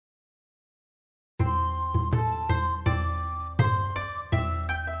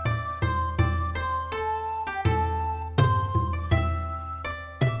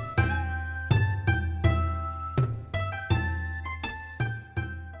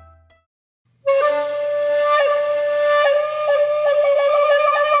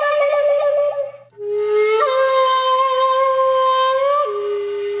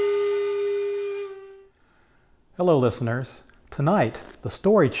Hello listeners. Tonight, the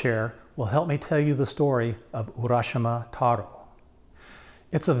Story Chair will help me tell you the story of Urashima Taro.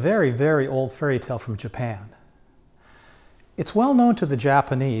 It's a very, very old fairy tale from Japan. It's well known to the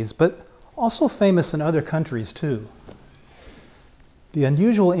Japanese, but also famous in other countries too. The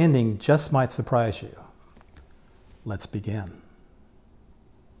unusual ending just might surprise you. Let's begin.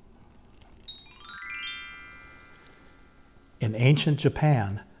 In ancient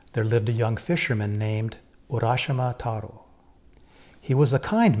Japan, there lived a young fisherman named Urashima Taro. He was a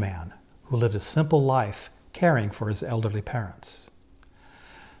kind man who lived a simple life, caring for his elderly parents.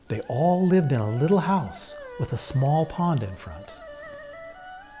 They all lived in a little house with a small pond in front.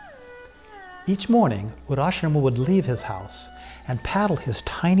 Each morning, Urashima would leave his house and paddle his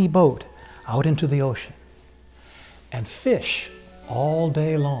tiny boat out into the ocean and fish all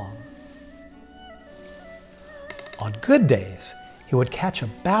day long. On good days, he would catch a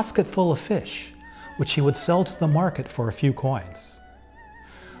basket full of fish, which he would sell to the market for a few coins.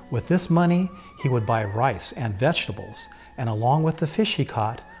 With this money, he would buy rice and vegetables, and along with the fish he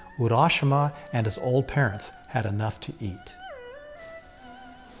caught, Urashima and his old parents had enough to eat.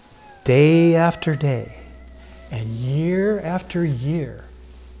 Day after day, and year after year,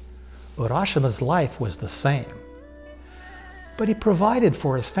 Urashima's life was the same. But he provided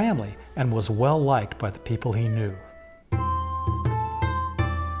for his family and was well liked by the people he knew.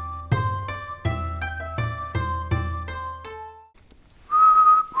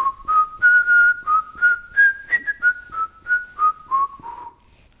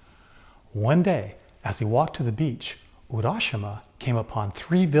 One day, as he walked to the beach, Urashima came upon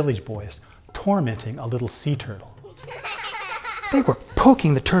 3 village boys tormenting a little sea turtle. They were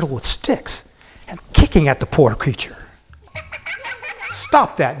poking the turtle with sticks and kicking at the poor creature.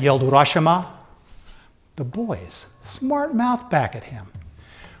 "Stop that!" yelled Urashima. The boys smart-mouthed back at him.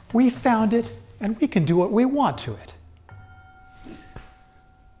 "We found it, and we can do what we want to it."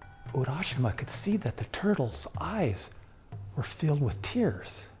 Urashima could see that the turtle's eyes were filled with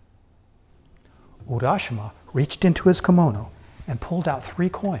tears. Urashima reached into his kimono and pulled out 3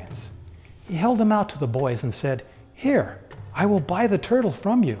 coins. He held them out to the boys and said, "Here, I will buy the turtle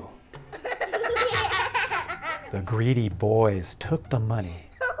from you." The greedy boys took the money.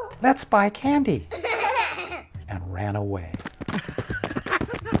 "Let's buy candy," and ran away.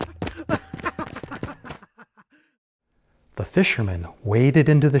 The fisherman waded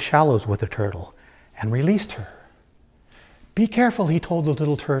into the shallows with the turtle and released her. "Be careful," he told the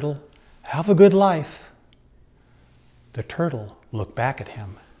little turtle. "Have a good life." The turtle looked back at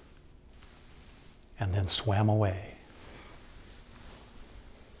him and then swam away.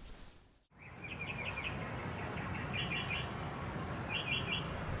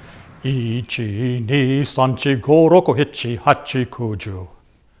 Ichi, ni, sanchi, go, roku, hichi, hachi, kuju.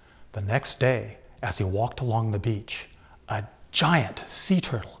 The next day, as he walked along the beach, a giant sea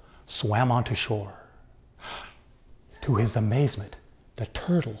turtle swam onto shore. To his amazement, the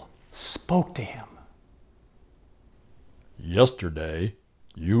turtle spoke to him. "Yesterday,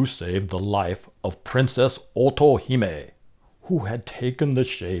 you saved the life of Princess Otohime, who had taken the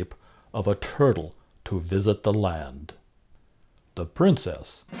shape of a turtle to visit the land. The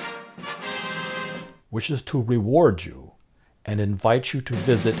princess wishes to reward you and invite you to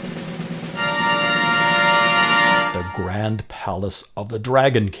visit the grand palace of the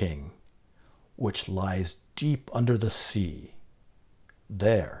Dragon King, which lies deep under the sea.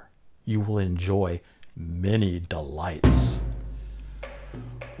 There, you will enjoy many delights."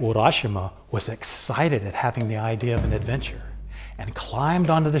 Urashima was excited at having the idea of an adventure and climbed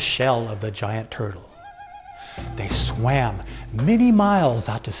onto the shell of the giant turtle. They swam many miles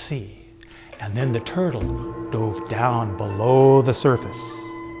out to sea, and then the turtle dove down below the surface.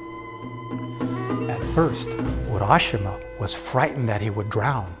 At first, Urashima was frightened that he would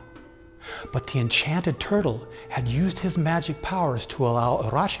drown. But the enchanted turtle had used his magic powers to allow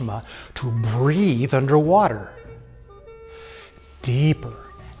Urashima to breathe underwater. Deeper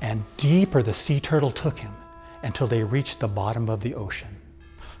and deeper the sea turtle took him until they reached the bottom of the ocean.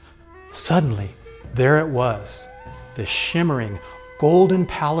 Suddenly, there it was, the shimmering golden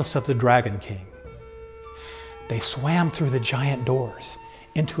palace of the Dragon King. They swam through the giant doors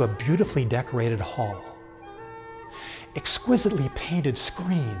into a beautifully decorated hall. Exquisitely painted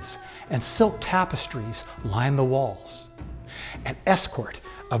screens and silk tapestries lined the walls. An escort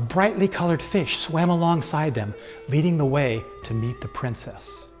of brightly colored fish swam alongside them, leading the way to meet the princess.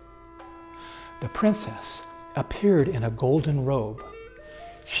 The princess appeared in a golden robe.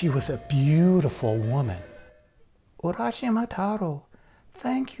 She was a beautiful woman. "Urashima Taro,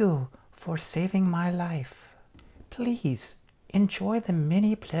 thank you for saving my life. Please enjoy the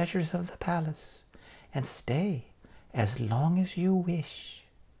many pleasures of the palace and stay as long as you wish.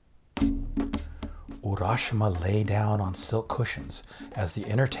 Urashima lay down on silk cushions as the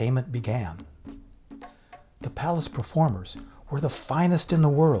entertainment began. The palace performers were the finest in the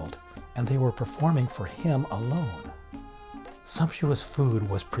world, and they were performing for him alone. Sumptuous food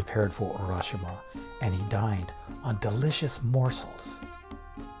was prepared for Urashima, and he dined on delicious morsels.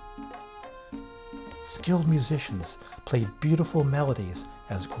 Skilled musicians played beautiful melodies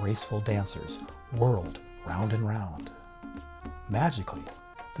as graceful dancers whirled round and round. Magically,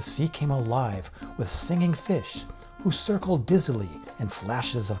 the sea came alive with singing fish who circled dizzily in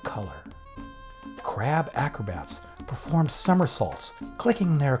flashes of color. Crab acrobats performed somersaults,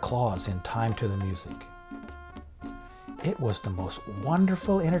 clicking their claws in time to the music. It was the most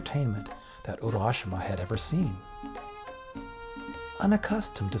wonderful entertainment that Urashima had ever seen.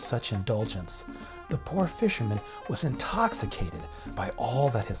 Unaccustomed to such indulgence, the poor fisherman was intoxicated by all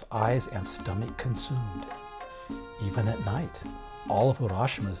that his eyes and stomach consumed. Even at night, all of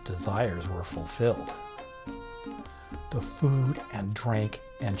Urashima's desires were fulfilled. The food and drink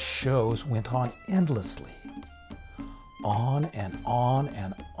and shows went on endlessly. On and on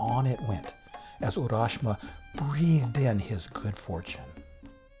and on it went, as Urashima breathed in his good fortune.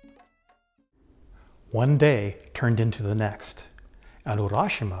 One day turned into the next, and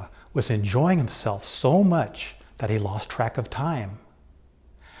Urashima was enjoying himself so much that he lost track of time.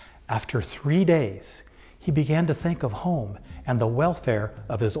 After 3 days, he began to think of home and the welfare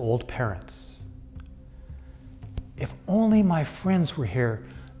of his old parents. If only my friends were here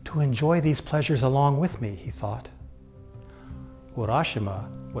to enjoy these pleasures along with me, he thought.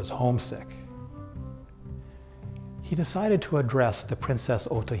 Urashima was homesick. He decided to address the Princess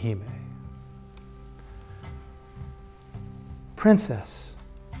Otohime. Princess,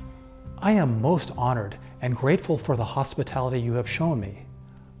 I am most honored and grateful for the hospitality you have shown me,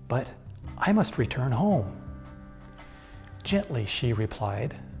 but I must return home. Gently, she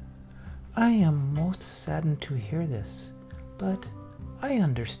replied, I am most saddened to hear this, but I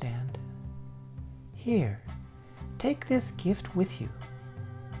understand. Here, take this gift with you.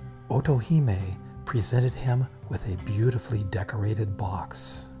 Otohime presented him with a beautifully decorated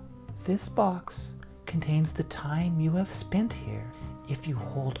box. This box contains the time you have spent here. If you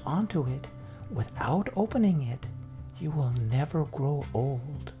hold onto it without opening it, you will never grow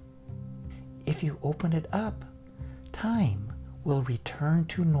old. If you open it up, time will return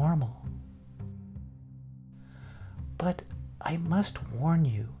to normal. But I must warn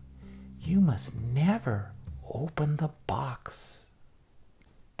you, you must never open the box.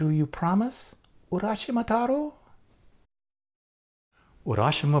 Do you promise, Urashima Taro?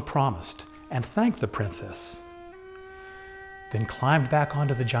 Urashima promised and thanked the princess, then climbed back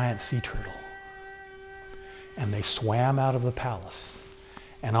onto the giant sea turtle. And they swam out of the palace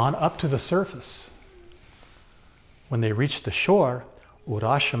and on up to the surface. When they reached the shore,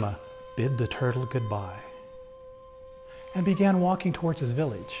 Urashima bid the turtle goodbye and began walking towards his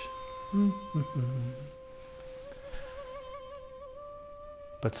village.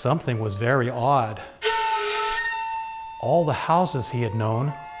 But something was very odd. All the houses he had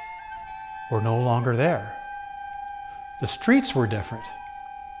known were no longer there. The streets were different,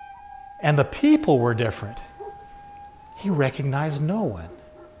 and the people were different. He recognized no one.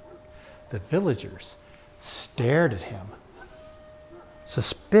 The villagers stared at him,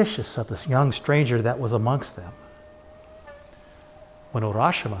 suspicious of this young stranger that was amongst them. When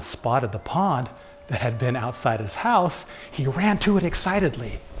Urashima spotted the pond that had been outside his house, he ran to it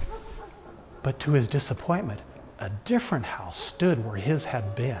excitedly. But to his disappointment, a different house stood where his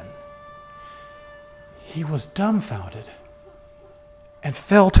had been. He was dumbfounded and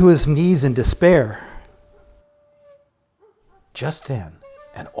fell to his knees in despair. Just then,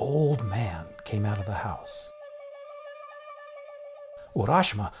 an old man came out of the house.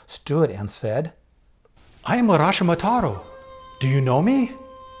 Urashima stood and said, I am Urashima Taro. Do you know me?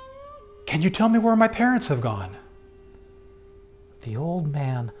 Can you tell me where my parents have gone? The old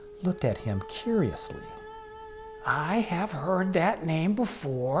man looked at him curiously. I have heard that name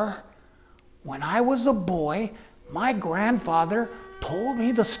before. When I was a boy, my grandfather told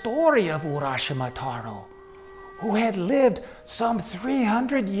me the story of Urashima Taro, who had lived some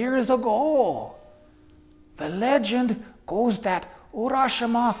 300 years ago. The legend goes that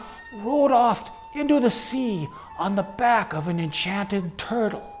Urashima rode off into the sea on the back of an enchanted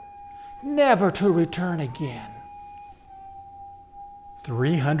turtle, never to return again.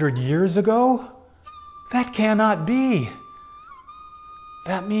 300 years ago? That cannot be.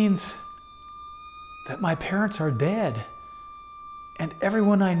 That means that my parents are dead, and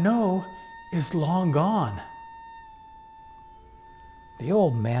everyone I know is long gone. The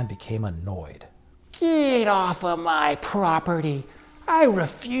old man became annoyed. Get off of my property. I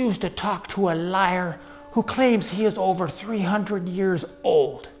refuse to talk to a liar who claims he is over 300 years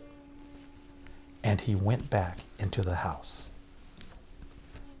old. And he went back into the house.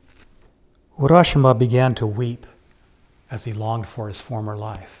 Urashima began to weep as he longed for his former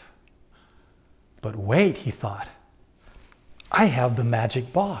life. But wait, he thought, I have the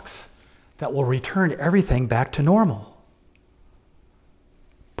magic box that will return everything back to normal.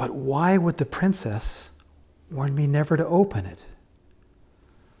 But why would the princess warn me never to open it?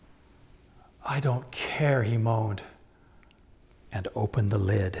 I don't care, he moaned, and opened the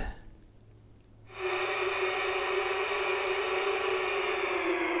lid.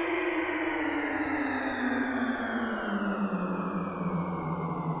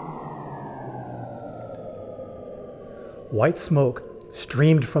 White smoke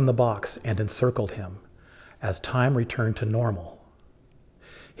streamed from the box and encircled him as time returned to normal.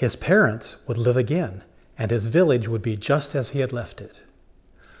 His parents would live again, and his village would be just as he had left it.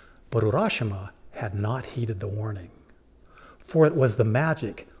 But Urashima had not heeded the warning, for it was the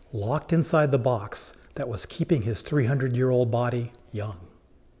magic locked inside the box that was keeping his 300-year-old body young.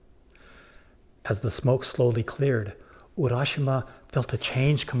 As the smoke slowly cleared, Urashima felt a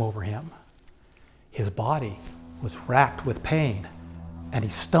change come over him. His body was racked with pain, and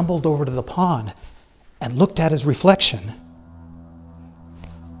he stumbled over to the pond and looked at his reflection.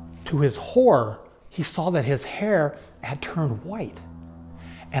 To his horror, he saw that his hair had turned white,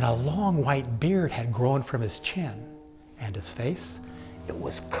 and a long white beard had grown from his chin, and his face, it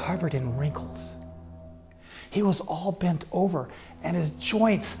was covered in wrinkles. He was all bent over, and his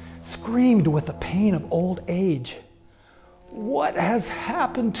joints screamed with the pain of old age. "What has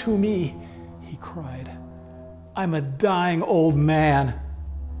happened to me?" he cried. "I'm a dying old man."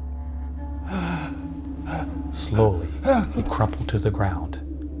 Slowly, he crumpled to the ground,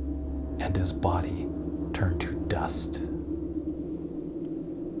 and his body turned to dust.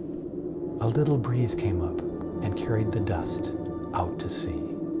 A little breeze came up and carried the dust out to sea.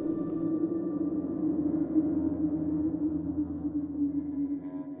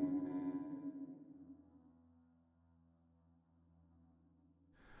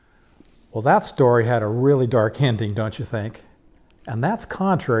 Well, that story had a really dark ending, don't you think? And that's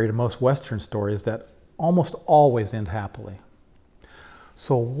contrary to most Western stories that almost always end happily.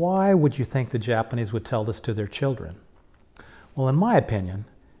 So why would you think the Japanese would tell this to their children? Well, in my opinion,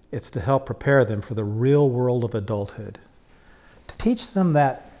 it's to help prepare them for the real world of adulthood. To teach them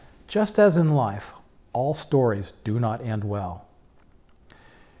that, just as in life, all stories do not end well.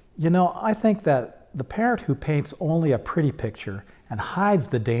 You know, I think that the parent who paints only a pretty picture and hides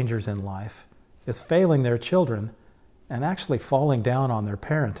the dangers in life is failing their children and actually falling down on their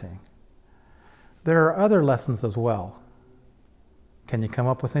parenting. There are other lessons as well. Can you come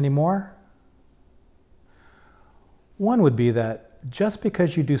up with any more? One would be that just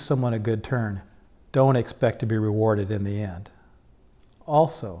because you do someone a good turn, don't expect to be rewarded in the end.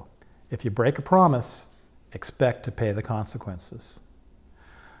 Also, if you break a promise, expect to pay the consequences.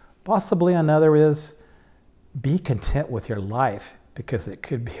 Possibly another is, be content with your life because it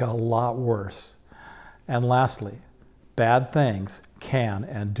could be a lot worse. And lastly, bad things can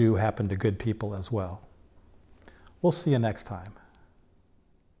and do happen to good people as well. We'll see you next time.